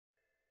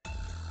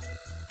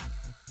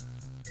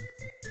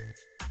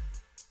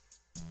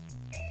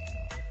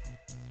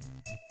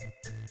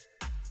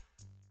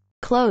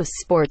close.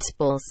 Sports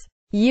Bulls.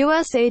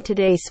 USA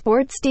Today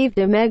Sports. Steve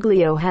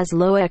DeMeglio has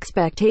low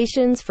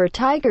expectations for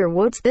Tiger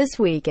Woods this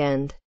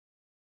weekend,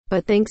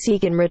 but thinks he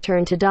can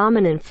return to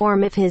dominant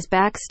form if his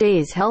back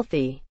stays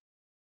healthy.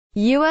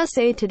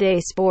 USA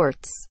Today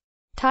Sports.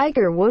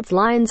 Tiger Woods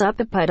lines up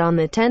a putt on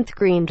the 10th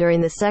green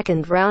during the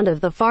second round of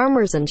the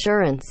Farmers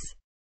Insurance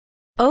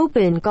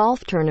Open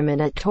golf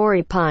tournament at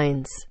Torrey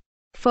Pines.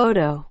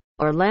 Photo: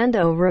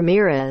 Orlando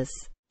Ramirez.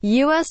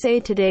 USA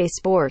Today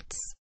Sports.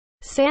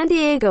 San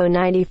Diego.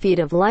 90 feet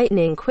of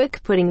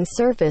lightning-quick putting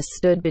surface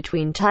stood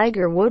between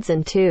Tiger Woods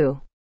and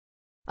two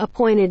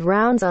appointed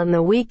rounds on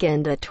the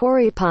weekend at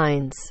Torrey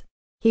Pines.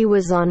 He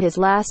was on his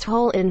last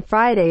hole in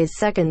Friday's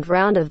second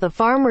round of the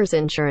Farmers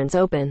Insurance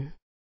Open,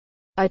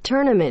 a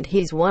tournament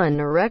he's won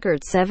a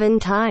record 7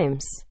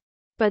 times.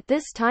 But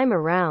this time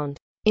around,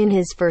 in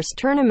his first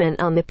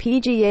tournament on the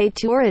PGA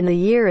Tour in the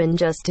year and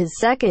just his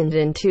second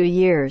in 2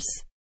 years,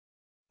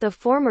 the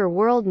former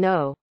world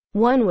No.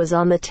 1 was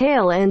on the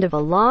tail end of a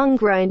long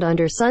grind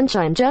under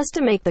sunshine just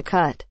to make the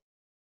cut.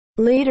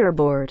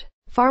 Leaderboard.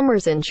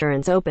 Farmers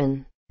Insurance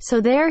Open. So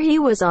there he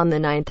was on the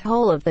 9th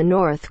hole of the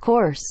North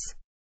Course,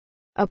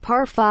 a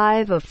par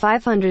 5 of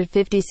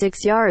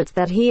 556 yards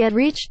that he had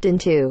reached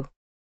into,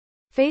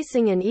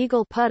 facing an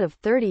eagle putt of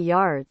 30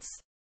 yards.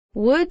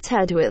 Woods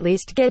had to at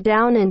least get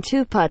down in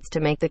 2 putts to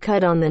make the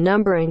cut on the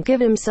number and give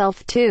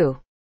himself 2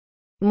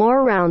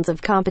 more rounds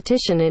of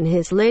competition in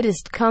his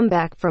latest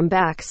comeback from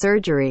back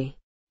surgery.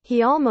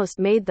 He almost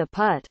made the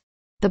putt.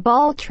 The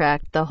ball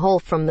tracked the hole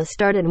from the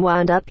start and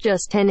wound up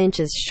just 10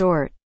 inches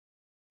short,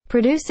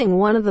 producing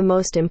one of the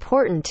most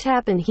important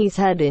tap-ins he's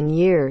had in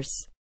years.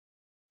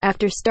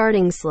 After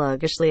starting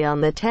sluggishly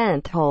on the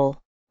 10th hole,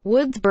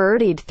 Woods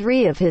birdied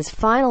 3 of his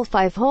final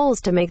 5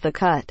 holes to make the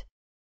cut.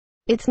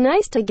 "It's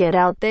nice to get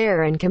out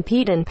there and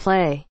compete and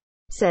play,"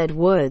 said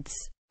Woods,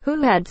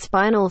 who had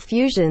spinal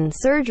fusion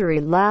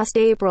surgery last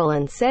April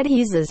and said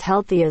he's as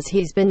healthy as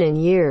he's been in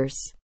years.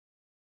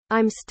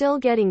 "I'm still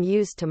getting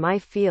used to my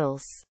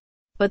feels,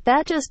 but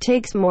that just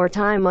takes more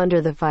time under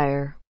the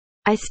fire.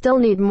 I still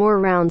need more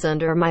rounds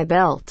under my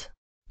belt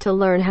to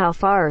learn how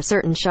far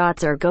certain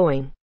shots are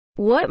going,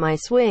 what my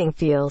swing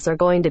feels are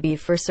going to be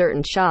for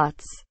certain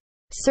shots,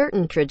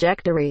 certain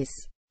trajectories.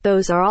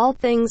 Those are all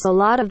things a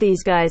lot of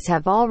these guys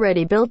have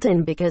already built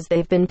in because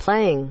they've been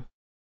playing.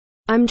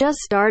 I'm just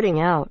starting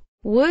out."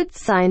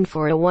 Woods signed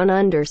for a 1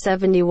 under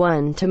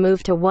 71 to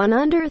move to 1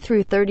 under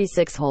through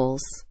 36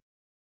 holes.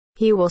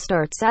 He will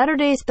start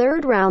Saturday's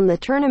third round. The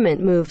tournament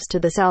moves to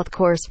the South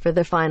Course for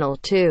the final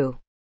 2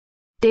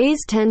 days,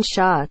 10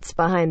 shots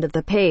behind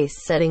the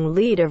pace-setting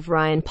lead of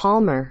Ryan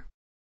Palmer.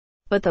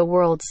 But the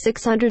world's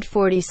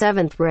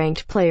 647th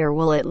ranked player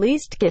will at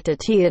least get to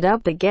tee it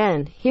up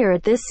again here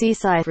at this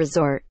seaside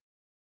resort,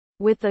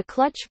 with the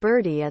clutch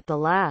birdie at the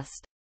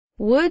last.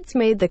 Woods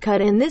made the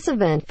cut in this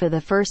event for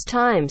the first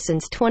time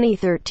since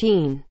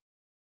 2013,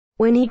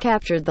 when he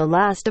captured the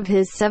last of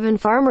his 7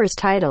 Farmers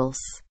titles.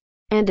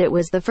 And it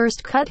was the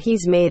first cut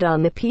he's made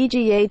on the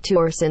PGA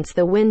Tour since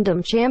the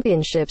Wyndham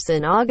Championships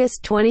in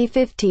August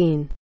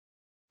 2015.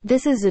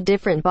 "This is a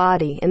different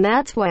body, and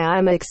that's why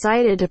I'm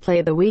excited to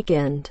play the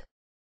weekend.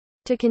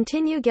 To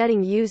continue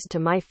getting used to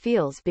my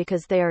feels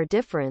because they are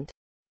different,"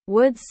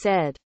 Woods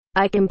said.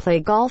 "I can play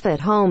golf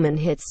at home and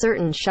hit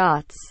certain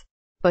shots,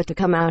 but to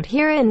come out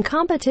here in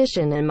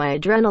competition and my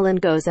adrenaline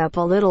goes up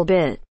a little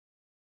bit.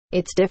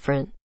 It's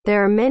different.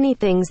 There are many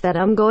things that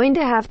I'm going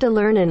to have to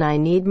learn and I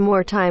need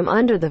more time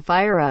under the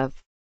fire of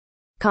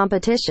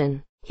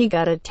competition." He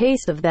got a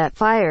taste of that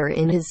fire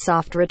in his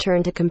soft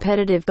return to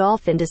competitive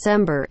golf in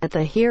December at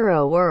the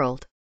Hero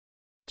World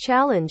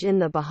Challenge in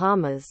the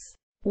Bahamas,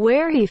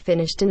 where he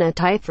finished in a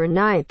tie for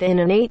 9th in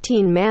an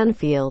 18-man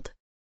field.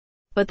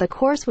 But the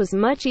course was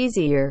much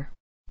easier,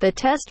 the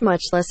test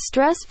much less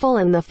stressful,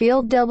 and the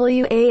field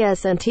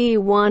wasn't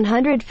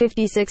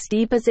 156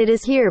 deep as it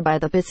is here by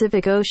the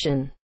Pacific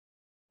Ocean.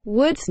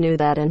 Woods knew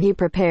that, and he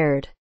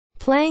prepared,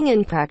 playing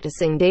and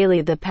practicing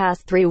daily the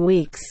past 3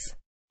 weeks.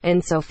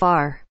 And so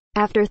far,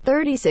 after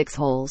 36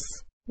 holes,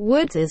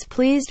 Woods is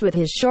pleased with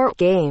his short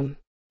game.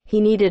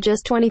 He needed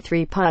just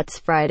 23 putts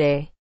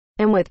Friday,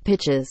 and with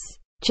pitches,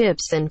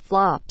 chips and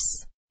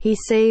flops, he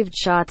saved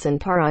shots and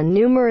par on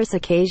numerous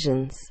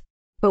occasions.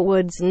 But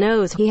Woods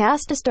knows he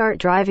has to start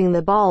driving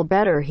the ball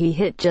better. He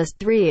hit just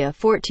 3 of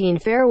 14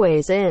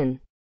 fairways in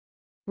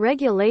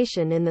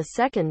regulation in the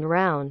second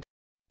round.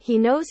 He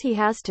knows he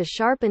has to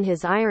sharpen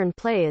his iron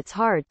play. "It's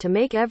hard to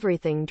make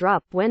everything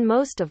drop when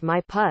most of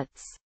my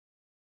putts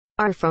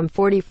are from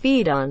 40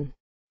 feet on,"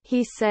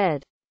 he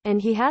said.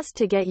 And he has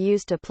to get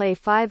used to play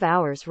 5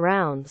 hours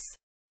rounds,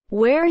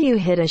 where you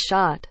hit a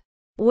shot,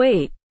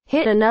 wait,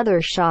 hit another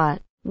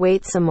shot,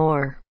 wait some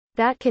more.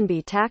 That can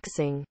be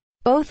taxing,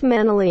 both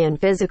mentally and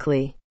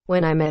physically.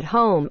 When I'm at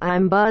home,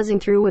 I'm buzzing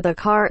through with a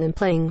cart and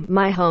playing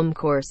my home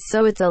course,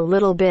 so it's a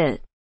little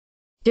bit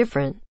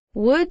different,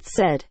 Woods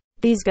said.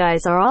 "These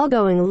guys are all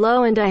going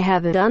low and I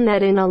haven't done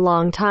that in a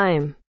long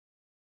time.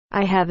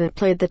 I haven't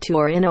played the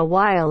tour in a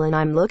while and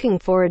I'm looking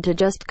forward to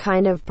just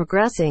kind of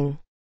progressing.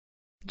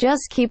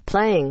 Just keep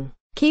playing,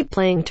 Keep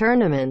playing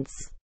tournaments.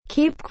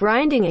 Keep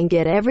grinding and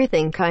get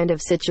everything kind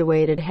of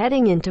situated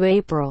heading into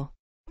April.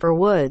 For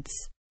Woods,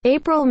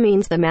 April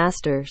means the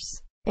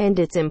Masters, and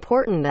it's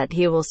important that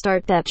he will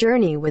start that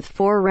journey with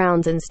 4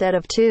 rounds instead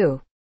of 2.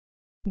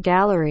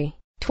 Gallery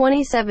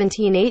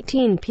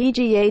 2017-18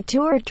 PGA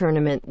Tour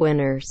Tournament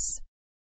winners.